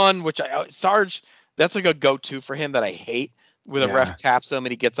he won, which Sarge, that's like a go-to for him that I hate. Where the ref taps him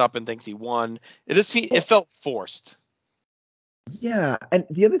and he gets up and thinks he won. It felt forced. Yeah, and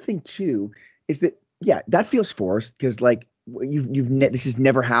the other thing too is that that feels forced because like this has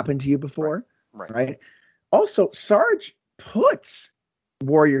never happened to you before, right? Also, Sarge puts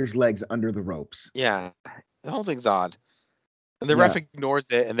Warrior's legs under the ropes. Yeah, the whole thing's odd. And the ref ignores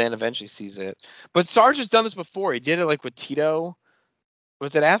it and then eventually sees it. But Sarge has done this before. He did it like with Tito.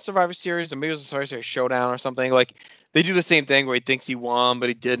 Was it at Survivor Series or maybe it was a Survivor Series Showdown or something? Like they do the same thing where he thinks he won but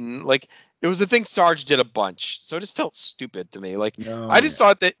he didn't. Like it was the thing Sarge did a bunch. So it just felt stupid to me. Like I just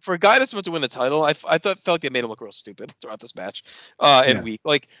thought that for a guy that's supposed to win the title, I felt like they made him look real stupid throughout this match. And weak.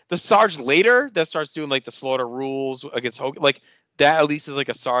 Like the Sarge later that starts doing like the Slaughter rules against Hogan. Like that at least is like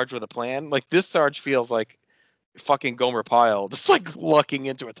a Sarge with a plan. Like this Sarge feels like fucking Gomer Pyle, just like lucking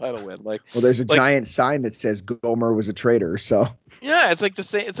into a title win. Like, Well, there's a like, giant sign that says Gomer was a traitor. So yeah, it's like the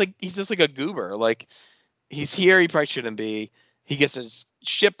same. It's like he's just like a goober. Like he's here, he probably shouldn't be. He gets his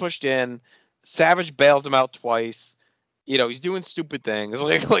shit pushed in. Savage bails him out twice. You know, he's doing stupid things.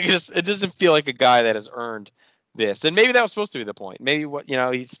 Like it doesn't feel like a guy that has earned this. And maybe that was supposed to be the point. Maybe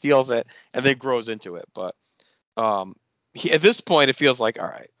he steals it and then grows into it. But at this point, it feels like, all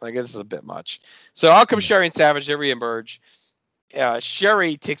right, like this is a bit much. So out comes Sherry and Savage. They reemerge.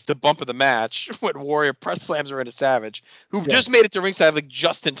 Sherry takes the bump of the match when Warrior press slams her into Savage, who just made it to ringside like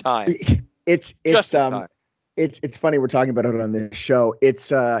just in time. It's funny we're talking about it on this show. It's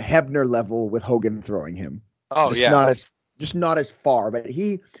Hebner level with Hogan throwing him. Oh, Not as far, but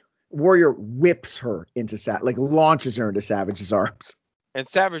Warrior whips her into launches her into Savage's arms. And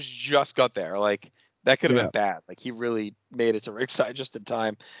Savage just got there. Like that could have been bad. Like he really made it to ringside just in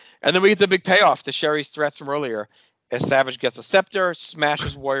time. And then we get the big payoff to Sherry's threats from earlier as Savage gets a scepter,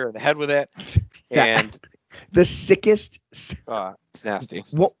 smashes Warrior in the head with it. And the sickest. Nasty.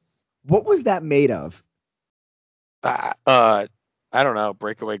 What was that made of? I don't know,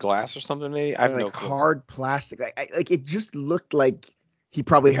 breakaway glass or something maybe. I don't know. Hard plastic. Like it just looked like he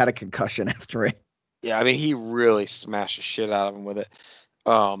probably had a concussion after it. Yeah, I mean he really smashed the shit out of him with it.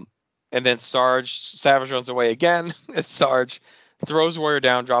 And then Savage runs away again. And Sarge throws Warrior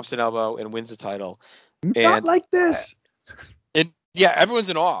down, drops an elbow, and wins the title. Not like this. Everyone's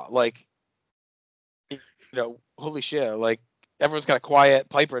in awe. Like, holy shit. Like, everyone's kind of quiet.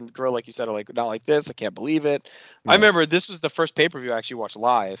 Piper and Grill, like you said, are like, not like this. I can't believe it. Yeah. I remember this was the first pay-per-view I actually watched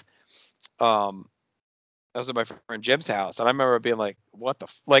live. I was at my friend Jim's house, and I remember being like, what the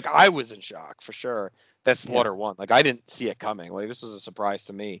like, I was in shock for sure that Slaughter won. Like, I didn't see it coming. Like, this was a surprise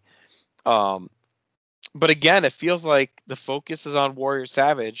to me. But again, it feels like the focus is on Warrior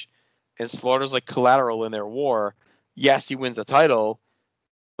Savage, and Slaughter's like collateral in their war. Yes, he wins the title,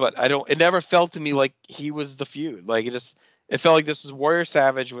 but it never felt to me like he was the feud. Like it felt like this was Warrior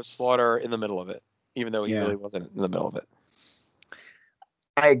Savage with Slaughter in the middle of it, even though he really wasn't in the middle of it.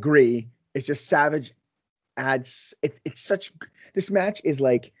 I agree. It's just Savage adds it's such this match is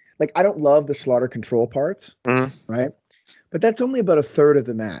like I don't love the Slaughter control parts, right? But that's only about a third of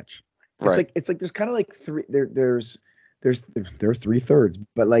the match. It's like there's kind of like three there's 3/3,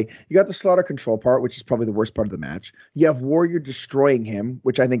 but like you got the Slaughter control part, which is probably the worst part of the match. You have Warrior destroying him,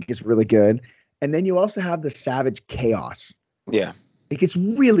 which I think is really good, and then you also have the Savage chaos. Yeah, like it's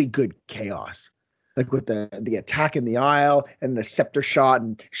really good chaos, like with the attack in the aisle and the scepter shot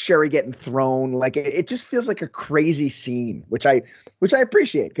and Sherry getting thrown. Like it just feels like a crazy scene, which I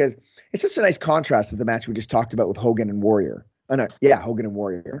appreciate because it's such a nice contrast to the match we just talked about with Hogan and Warrior. Hogan and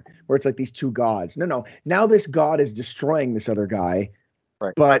Warrior, where it's like these two gods. No. Now this god is destroying this other guy,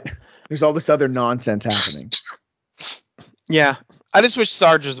 right? But there's all this other nonsense happening. Yeah, I just wish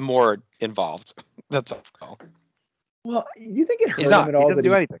Sarge was more involved. That's all. Well, you think it hurt him at all? He doesn't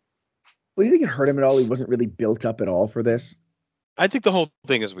do anything. Well, you think it hurt him at all? He wasn't really built up at all for this. I think the whole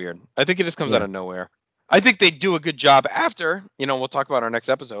thing is weird. I think it just comes out of nowhere. I think they do a good job after. We'll talk about our next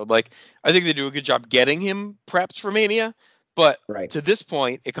episode. Like, I think they do a good job getting him prepped for Mania. But to this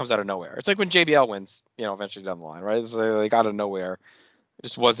point, it comes out of nowhere. It's like when JBL wins, eventually down the line, right? It's like out of nowhere. I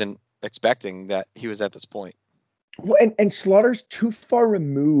just wasn't expecting that he was at this point. Well, and Slaughter's too far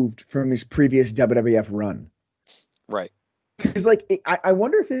removed from his previous WWF run. Right. Because, I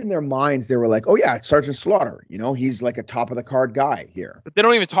wonder if in their minds they were like, oh, yeah, it's Sergeant Slaughter. He's like a top-of-the-card guy here. But they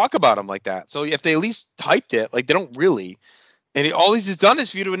don't even talk about him like that. So if they at least hyped it, like, they don't really. And all he's done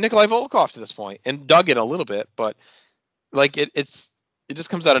is feud with Nikolai Volkov to this point and dug it a little bit, but... Like it just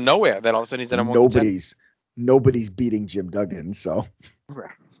comes out of nowhere that all of a sudden he's in a nobody's beating Jim Duggan, so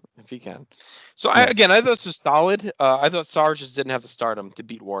if he can. So I thought this was solid. I thought Sarge just didn't have the stardom to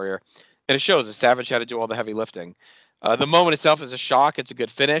beat Warrior, and it shows that Savage had to do all the heavy lifting. The moment itself is a shock. It's a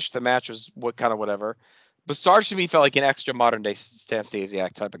good finish. The match was whatever. But Sarge to me felt like an extra modern day Stan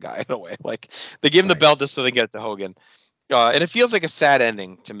Stasiak type of guy in a way. Like they give him the belt just so they get it to Hogan, and it feels like a sad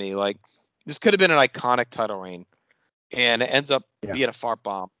ending to me. Like this could have been an iconic title reign. And it ends up being a fart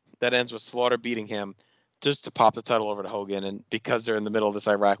bomb that ends with Slaughter beating him just to pop the title over to Hogan. And because they're in the middle of this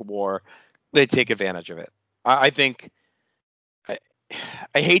Iraq war, they take advantage of it. I think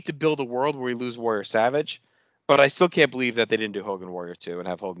I hate to build a world where we lose Warrior Savage, but I still can't believe that they didn't do Hogan Warrior 2 and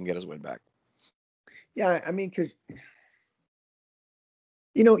have Hogan get his win back. Yeah, I mean, because,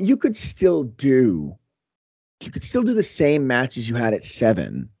 you could still do the same matches you had at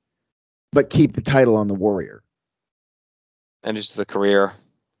 7, but keep the title on the Warrior. And just the career.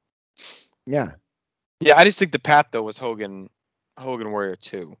 Yeah. Yeah, I just think the path, though, was Hogan Hogan Warrior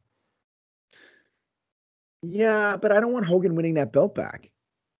 2. Yeah, but I don't want Hogan winning that belt back.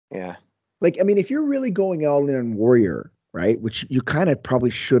 Yeah. Like, I mean, if you're really going all in on Warrior, right, which you kind of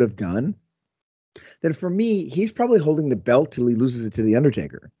probably should have done, then for me, he's probably holding the belt till he loses it to The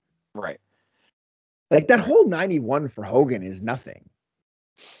Undertaker. Right. Like, that whole 91 for Hogan is nothing.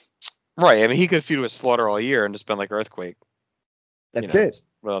 Right. I mean, he could feud with Slaughter all year and just been like Earthquake. That's it.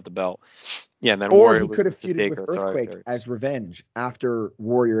 Without the belt. Yeah, and then Or Warrior he could have loses to feuded with Taker, Earthquake as revenge after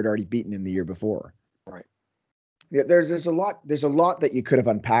Warrior had already beaten him the year before. Right. Yeah, there's a lot that you could have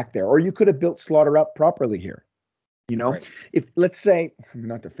unpacked there, or you could have built Slaughter up properly here. You know, Right. if let's say,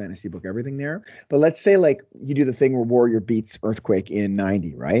 not to fantasy book everything there, but let's say like you do the thing where Warrior beats Earthquake in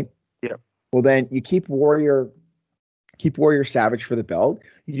 90, right? Yeah. Well, then you keep Warrior Savage for the belt.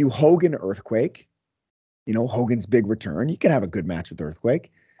 You do Hogan Earthquake, you know, Hogan's big return. You can have a good match with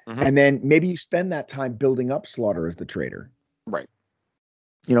Earthquake. Mhm. And then maybe you spend that time building up Slaughter as the traitor. Right.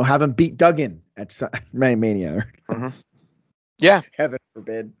 You know, have him beat Duggan at Mania. Mhm. Yeah. Heaven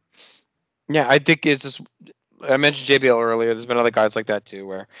forbid. Yeah, I think it's just. I mentioned JBL earlier. There's been other guys like that too,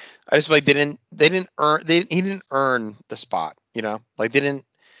 where I just feel like he didn't earn the spot. You know, like they didn't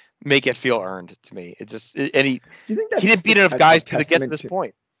make it feel earned to me. It just and he Do you think that's he didn't beat enough guys to get to this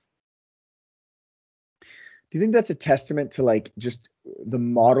point. Do you think that's a testament to like just the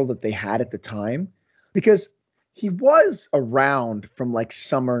model that they had at the time? Because he was around from like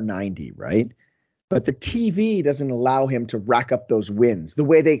summer 90, right? But the TV doesn't allow him to rack up those wins the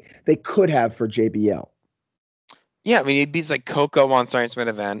way they could have for JBL. Yeah, I mean he beats like Kokomo on Science Man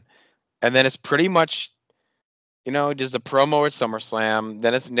event, and then it's pretty much, you know, just a promo at SummerSlam.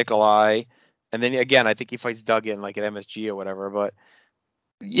 Then it's Nikolai, and then again I think he fights Duggan like at MSG or whatever. But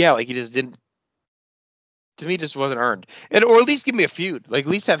yeah, like he just didn't. To me, just wasn't earned, and or at least give me a feud. Like at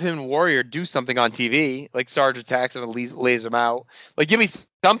least have him and Warrior do something on TV. Like Sarge attacks him and lays him out. Like give me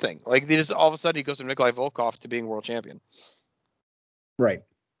something. Like they just all of a sudden he goes from Nikolai Volkov to being world champion. Right.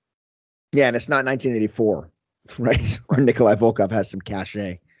 Yeah, and it's not 1984, right? Where Nikolai Volkov has some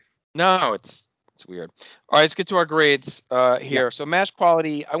cachet. No, it's weird. All right, let's get to our grades here. Yeah. So match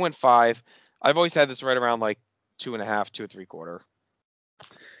quality, I went 5. I've always had this right around like 2.5, 2 3/4.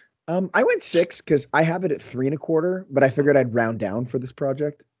 I went 6 because I have it at 3 1/4, but I figured I'd round down for this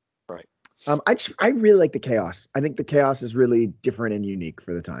project. Right. I really like the chaos. I think the chaos is really different and unique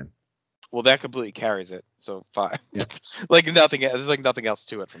for the time. Well, that completely carries it. So 5. Yeah. Like nothing. There's like nothing else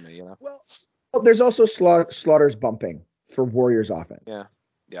to it for me, you know. Well, there's also Slaughter's bumping for Warriors offense. Yeah.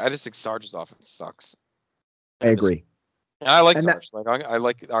 Yeah. I just think Sarge's offense sucks. I agree. And I like And Sarge. I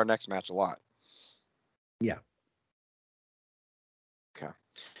like our next match a lot. Yeah. Okay.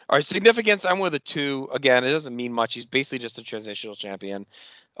 All right, significance. I'm with a 2. Again, it doesn't mean much. He's basically just a transitional champion.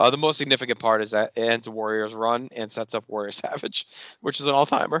 The most significant part is that it ends a Warriors run and sets up Warrior Savage, which is an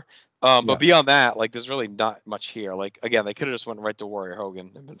all-timer. But beyond that, like, there's really not much here. Like, again, they could have just went right to Warrior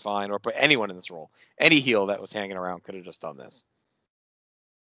Hogan and been fine, or put anyone in this role. Any heel that was hanging around could have just done this.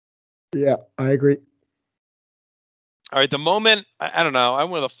 Yeah, I agree. All right, the moment, I don't know. I'm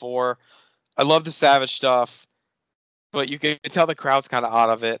with a 4. I love the Savage stuff, but you can tell the crowd's kind of out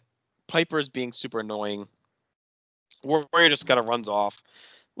of it. Piper's being super annoying. Warrior just kind of runs off.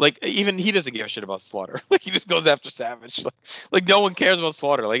 Like, even he doesn't give a shit about Slaughter. Like, he just goes after Savage. Like no one cares about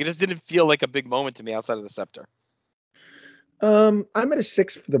Slaughter. Like, it just didn't feel like a big moment to me outside of the Scepter. I'm at a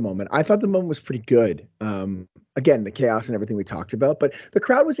 6 for the moment. I thought the moment was pretty good. Again, the chaos and everything we talked about, but the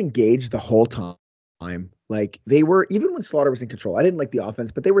crowd was engaged the whole time. Like, they were, even when Slaughter was in control, I didn't like the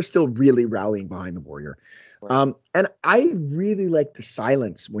offense, but they were still really rallying behind the Warrior. Right. And I really like the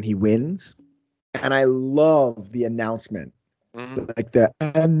silence when he wins. And I love the announcement. Mhm. Like the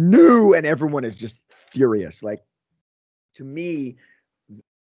new, and everyone is just furious. Like, to me,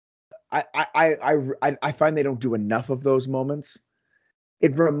 I find they don't do enough of those moments.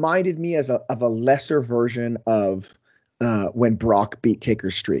 It reminded me of a lesser version of when Brock beat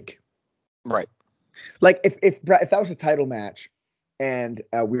Taker's streak. Right. Like if that was a title match and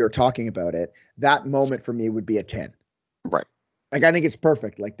we were talking about it, that moment for me would be a 10. Right. Like, I think it's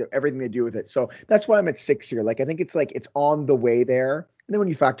perfect. Like everything they do with it. So that's why I'm at 6 here. Like, I think it's like, it's on the way there. And then when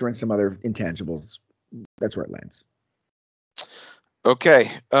you factor in some other intangibles, that's where it lands.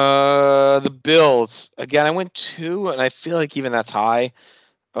 Okay. The builds. Again, I went 2, and I feel like even that's high.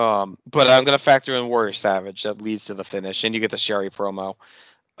 But I'm going to factor in Warrior Savage. That leads to the finish, and you get the Sherry promo.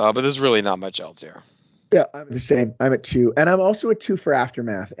 But there's really not much else here. Yeah, I'm the same. I'm at 2. And I'm also at 2 for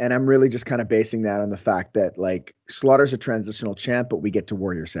Aftermath. And I'm really just kind of basing that on the fact that, like, Slaughter's a transitional champ, but we get to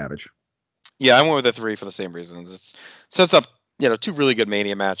Warrior Savage. Yeah, I went with a 3 for the same reasons. It sets up, 2 really good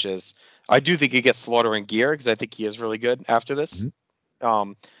Mania matches. I do think he gets Slaughter in gear because I think he is really good after this.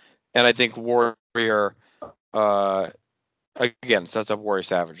 And I think Warrior, again, sets up Warrior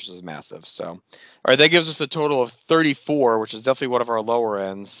Savage, which is massive. So, all right, that gives us a total of 34, which is definitely one of our lower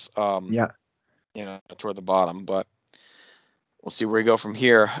ends. Toward the bottom, but we'll see where we go from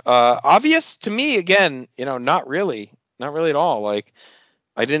here. Obvious to me, again, not really at all. Like,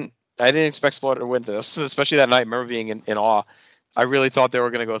 I didn't expect Slaughter to win this, especially that night. I remember being in awe. I really thought they were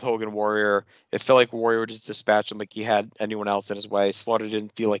going to go with Hogan Warrior. It felt like Warrior would just dispatch him like he had anyone else in his way. Slaughter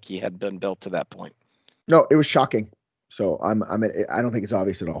didn't feel like he had been built to that point. No, it was shocking. So I don't think it's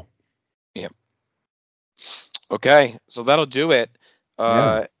obvious at all. Yeah. Okay, so that'll do it.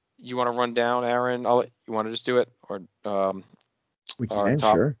 You want to run down, Aaron? You want to just do it, or we our can,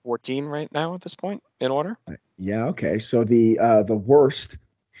 top sure. 14 right now at this point in order? Yeah. Okay. So the worst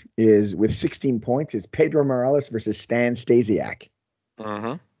is with 16 points is Pedro Morales versus Stan Stasiak.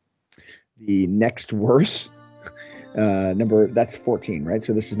 Mm-hmm. The next worst that's 14, right?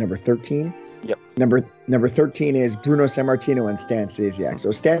 So this is number 13. Yep. Number 13 is Bruno Sammartino and Stan Stasiak.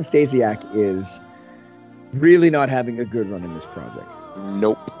 So Stan Stasiak is really not having a good run in this project.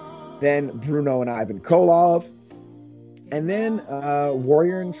 Nope. Then Bruno and Ivan Koloff, and then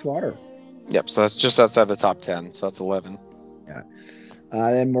Warrior and Slaughter. Yep. So that's just outside the top 10. So that's 11. Yeah.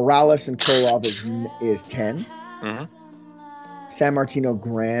 Then Morales and Koloff is 10. Mm-hmm. Sammartino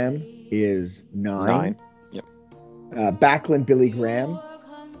Graham is 9. Yep. Backlund Billy Graham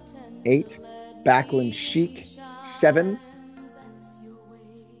 8. Backlund Sheik 7.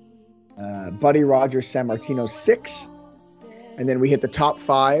 Buddy Rogers Sammartino 6. And then we hit the top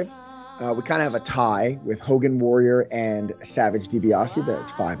 5. We kind of have a tie with Hogan Warrior and Savage DiBiase.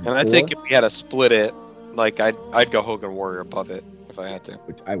 That's 5 and 4. I think if we had to split it, like I'd go Hogan Warrior above it if I had to.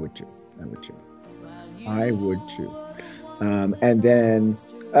 I would too. And then,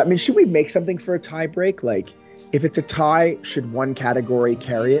 should we make something for a tie break? Like, if it's a tie, should one category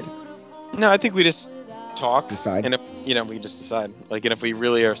carry it? No, I think we just decide. And if we just decide. Like, and if we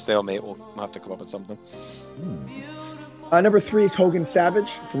really are stalemate, we'll have to come up with something. Number 3 is Hogan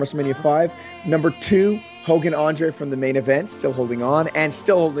Savage from WrestleMania 5. Number 2, Hogan Andre from the main event, still holding on, and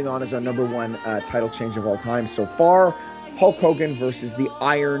still holding on as our number 1 title change of all time so far. Hulk Hogan versus the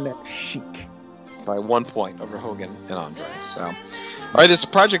Iron Sheik. By 1 point over Hogan and Andre. So, all right, this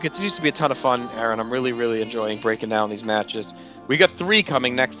project continues to be a ton of fun, Aaron. I'm really, really enjoying breaking down these matches. We got 3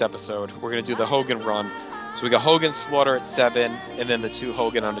 coming next episode. We're going to do the Hogan run. So we got Hogan Slaughter at 7, and then the 2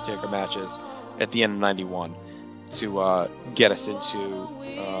 Hogan Undertaker matches at the end of 91 to get us into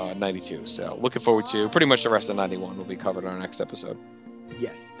 92. So looking forward to pretty much the rest of 91 will be covered on our next episode.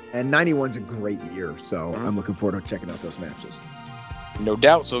 Yes, and 91's a great year, so I'm looking forward to checking out those matches. No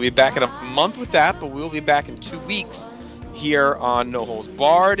doubt. So we'll be back in a month with that, but we'll be back in 2 weeks here on No Holds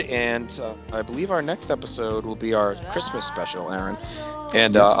Barred, and I believe our next episode will be our Christmas special, Aaron.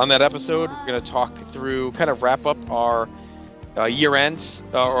 And on that episode, we're going to talk through, kind of wrap up our year-end,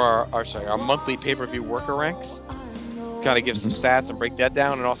 or our monthly pay-per-view worker ranks, kind of give some stats and break that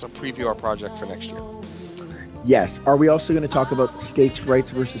down, and also preview our project for next year. Yes. Are we also going to talk about states' rights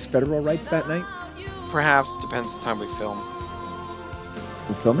versus federal rights that night? Perhaps. Depends the time we film.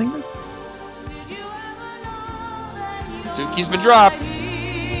 We're filming this? Dookie's been dropped.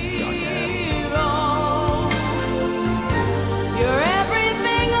 You're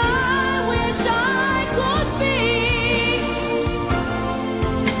everything I wish I could be.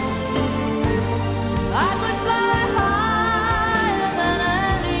 I could fly higher than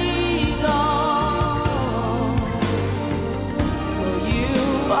an eagle. For you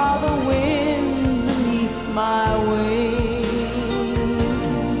are the wind beneath my